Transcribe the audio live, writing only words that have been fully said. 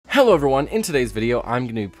Hello everyone, in today's video I'm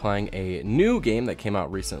going to be playing a new game that came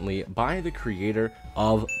out recently by the creator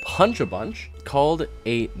of Punch-a-Bunch called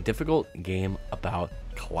A Difficult Game About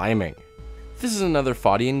Climbing. This is another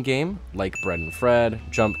Foddian game like Bread and Fred,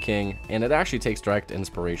 Jump King, and it actually takes direct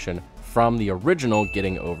inspiration from the original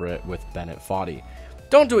Getting Over It with Bennett Foddy.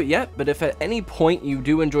 Don't do it yet, but if at any point you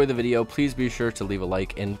do enjoy the video, please be sure to leave a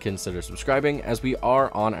like and consider subscribing as we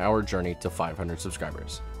are on our journey to 500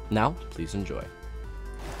 subscribers. Now, please enjoy.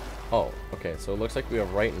 Oh, okay, so it looks like we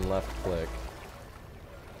have right and left click.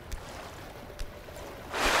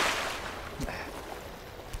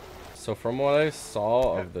 So from what I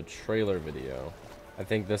saw of the trailer video, I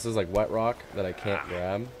think this is like wet rock that I can't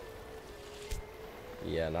grab.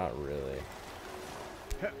 Yeah, not really.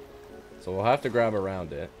 So we'll have to grab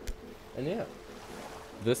around it. And yeah,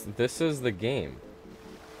 this is the game.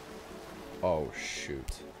 Oh,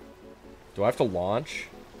 shoot. Do I have to launch?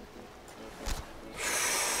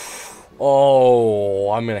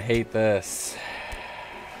 Oh, I'm gonna hate this.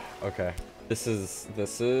 Okay. This is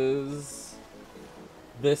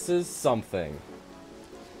something.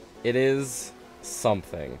 It is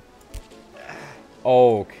something.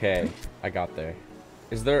 Okay. I got there.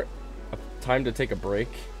 Is there a time to take a break?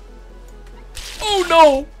 Oh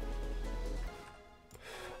no!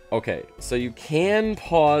 Okay, so you can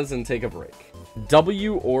pause and take a break.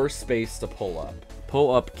 W or space to pull up.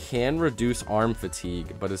 Pull up can reduce arm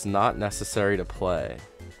fatigue, but is not necessary to play.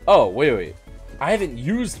 Oh, wait. I haven't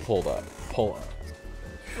used pull up.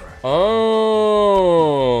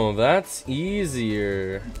 Oh, that's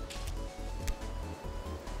easier.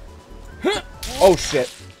 Oh, shit.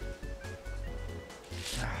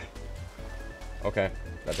 Okay,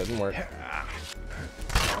 that didn't work.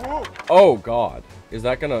 Oh, God. Is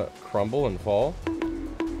that gonna crumble and fall?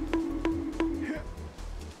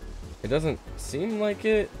 It doesn't seem like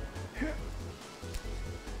it.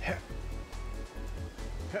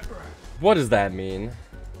 What does that mean?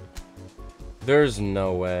 There's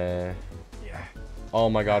no way. Oh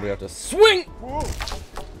my god, we have to swing!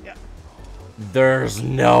 There's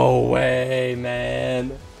no way,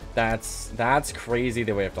 man. That's crazy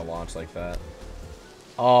that we have to launch like that.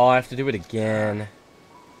 Oh, I have to do it again.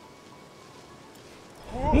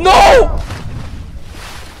 No!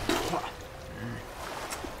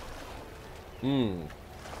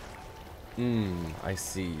 I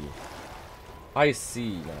see. I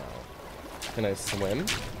see now. Can I swim?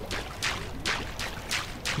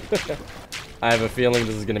 I have a feeling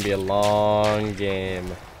this is gonna be a long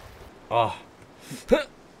game. Oh.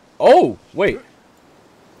 Oh, wait.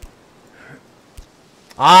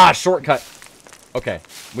 Ah, shortcut. Okay.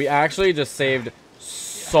 We actually just saved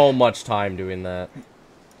so much time doing that.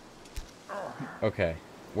 Okay.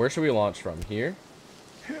 Where should we launch from? Here?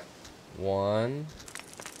 1,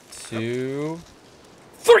 2,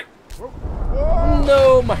 3.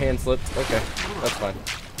 No, my hand slipped. Okay, that's fine.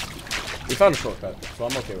 We found a shortcut, so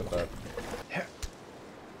I'm okay with that.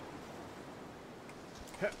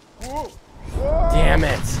 Damn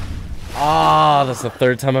it! Ah, that's the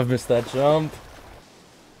third time I've missed that jump.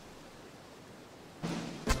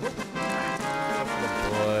 Bush.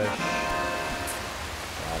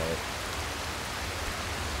 Got it.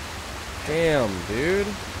 Damn, dude.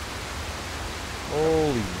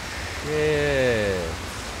 Holy shit.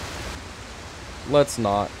 Let's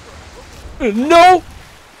not. No!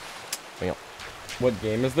 Wait, what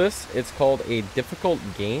game is this? It's called A Difficult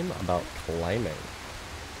Game About Climbing.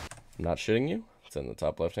 I'm not shitting you. It's in the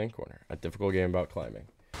top left-hand corner. A difficult game about climbing.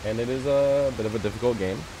 And it is a bit of a difficult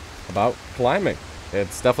game about climbing.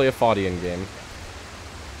 It's definitely a Foddian game.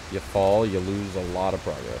 You fall, you lose a lot of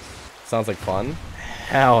progress. Sounds like fun?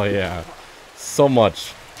 Hell yeah. So much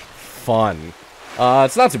fun.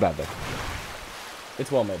 It's not too bad though.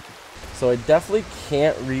 It's well made. So I definitely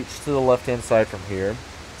can't reach to the left-hand side from here.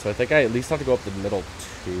 So I think I at least have to go up the middle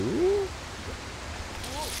too.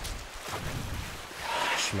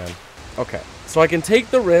 Gosh, man. Okay. So I can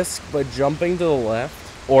take the risk by jumping to the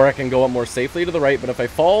left, or I can go up more safely to the right. But if I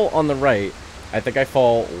fall on the right, I think I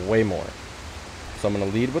fall way more. So I'm going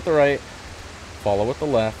to lead with the right, follow with the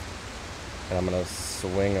left, and I'm going to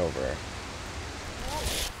swing over.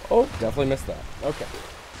 Oh, definitely missed that. Okay.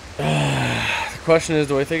 The question is,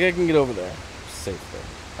 do I think I can get over there safely?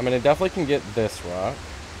 I mean, I definitely can get this rock.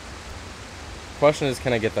 Question is,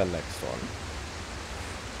 can I get that next one?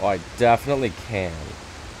 Oh, I definitely can.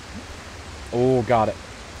 Oh, got it.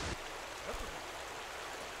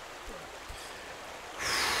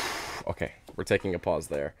 Okay, we're taking a pause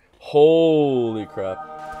there. Holy crap.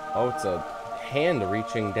 Oh, it's a hand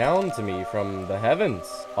reaching down to me from the heavens.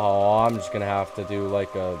 Oh, I'm just gonna have to do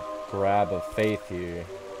like a grab of faith here.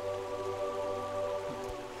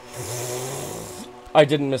 I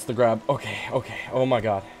didn't miss the grab. Okay, okay. Oh my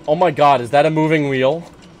god. Oh my god, is that a moving wheel?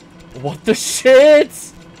 What the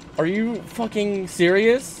shit? Are you fucking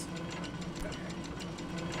serious?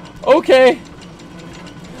 Okay.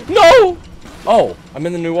 No! Oh, I'm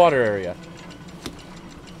in the new water area.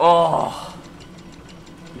 Oh.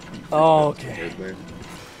 Okay.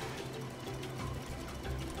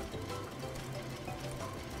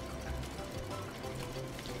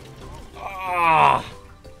 Ah.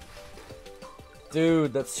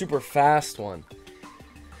 Dude, that super fast one.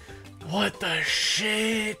 What the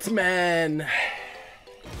shit, man?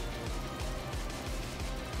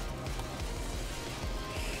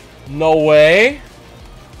 No way.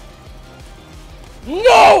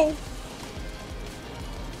 No!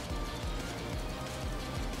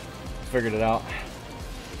 Figured it out.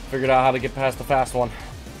 Figured out how to get past the fast one.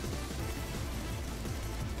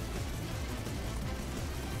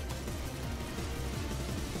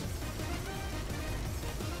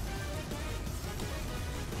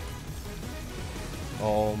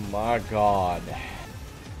 Oh my god.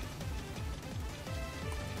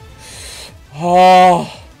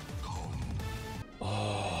 Oh.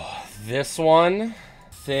 Oh, this one.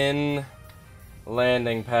 Thin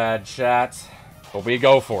landing pad, chat. But we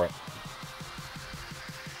go for it.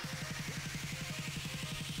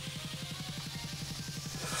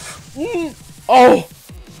 Oh!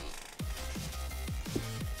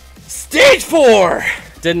 Stage 4!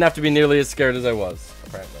 Didn't have to be nearly as scared as I was,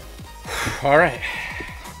 apparently. Alright.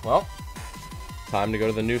 Well, time to go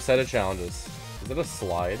to the new set of challenges. Is it a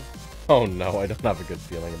slide? Oh no, I don't have a good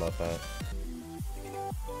feeling about that.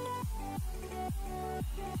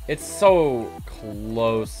 It's so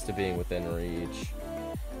close to being within reach.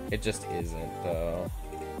 It just isn't, though.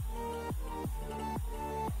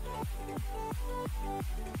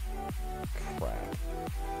 Crap.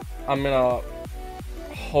 I'm gonna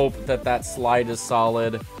hope that that slide is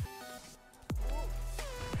solid.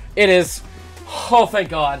 It is. Oh, thank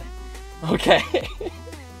God. Okay.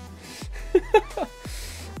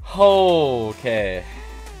 Okay.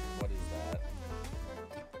 What is that?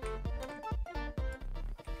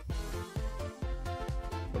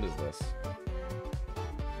 What is this?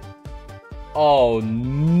 Oh,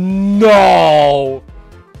 no!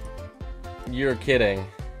 You're kidding.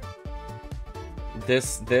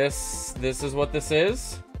 This is what this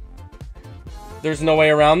is? There's no way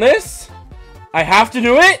around this? I have to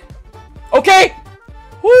do it? Okay!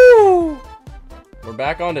 Woo! We're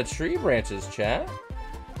back onto tree branches, chat.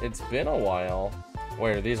 It's been a while.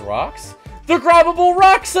 Wait, are these rocks? They're grabbable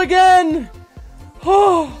rocks again!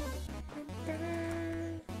 Oh!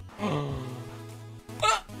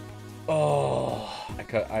 Oh!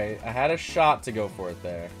 I had a shot to go for it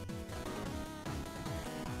there.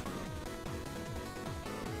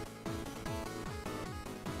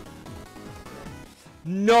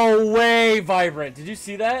 No way, Vibrant. Did you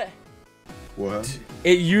see that? What?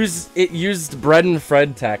 It used Bread and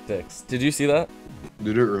Fred tactics. Did you see that?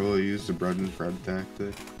 Did it really use the Bread and Fred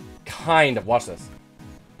tactic? Kind of. Watch this.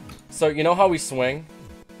 So, you know how we swing?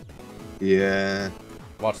 Yeah.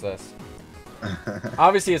 Watch this.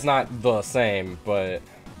 Obviously, it's not the same, but...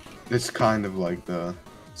 It's kind of like the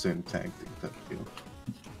same tactic type deal.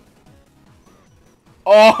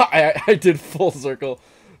 Oh, I did full circle.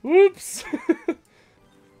 Whoops.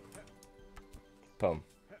 Boom.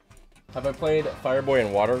 Have I played Fireboy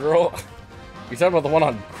and Water Girl? You talking about the one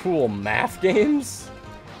on cool math games?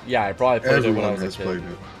 Yeah, I probably played it when I was a kid. Played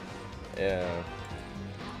it. Yeah.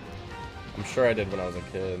 I'm sure I did when I was a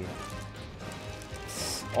kid.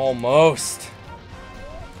 Almost.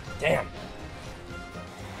 Damn.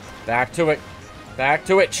 Back to it. Back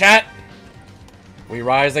to it, chat. We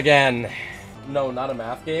rise again. No, not a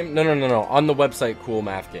math game. No. On the website, Cool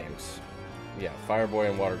Math Games. Yeah, Fireboy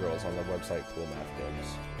and Water Girls on the website, Cool Math Games.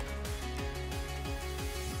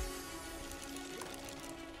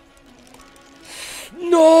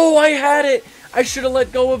 No, I had it. I should have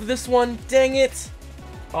let go of this one. Dang it.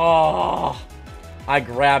 Oh, I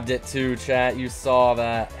grabbed it too, chat. You saw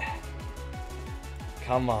that.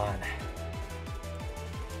 Come on.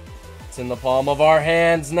 It's in the palm of our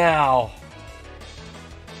hands now.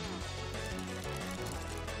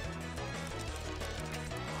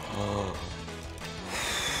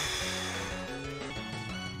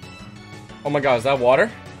 Oh my god, is that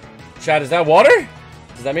water? Chat, is that water?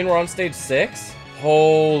 Does that mean we're on stage 6?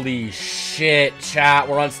 Holy shit, chat,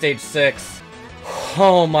 we're on stage 6.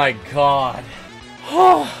 Oh my god.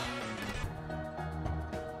 Oh,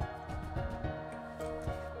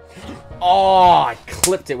 I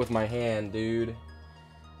clipped it with my hand, dude.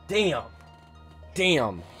 Damn.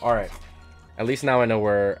 Damn. Alright. At least now I know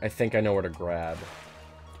where, I think I know where to grab.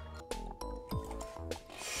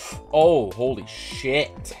 Oh, holy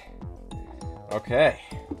shit. Okay.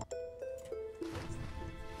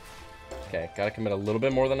 Okay, gotta commit a little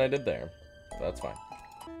bit more than I did there. That's fine.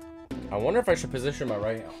 I wonder if I should position my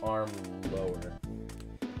right arm lower.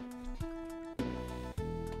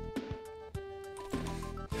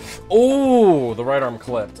 Oh, the right arm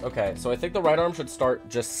clipped. Okay, so I think the right arm should start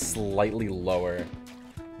just slightly lower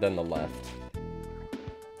than the left.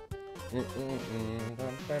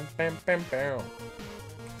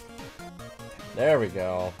 There we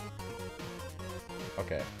go.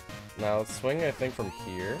 Okay. Now let's swing, I think, from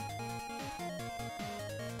here.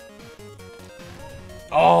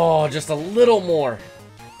 Oh, just a little more.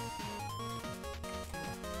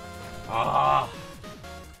 Ah.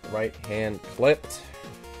 Right hand clipped.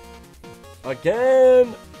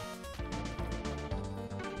 Again.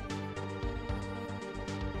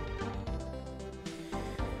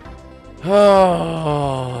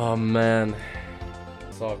 Oh, man.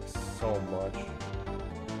 Sucks so much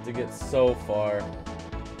to get so far.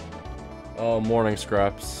 Oh, morning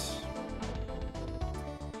scraps.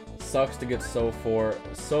 Sucks to get so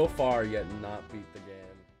far yet not beat the game.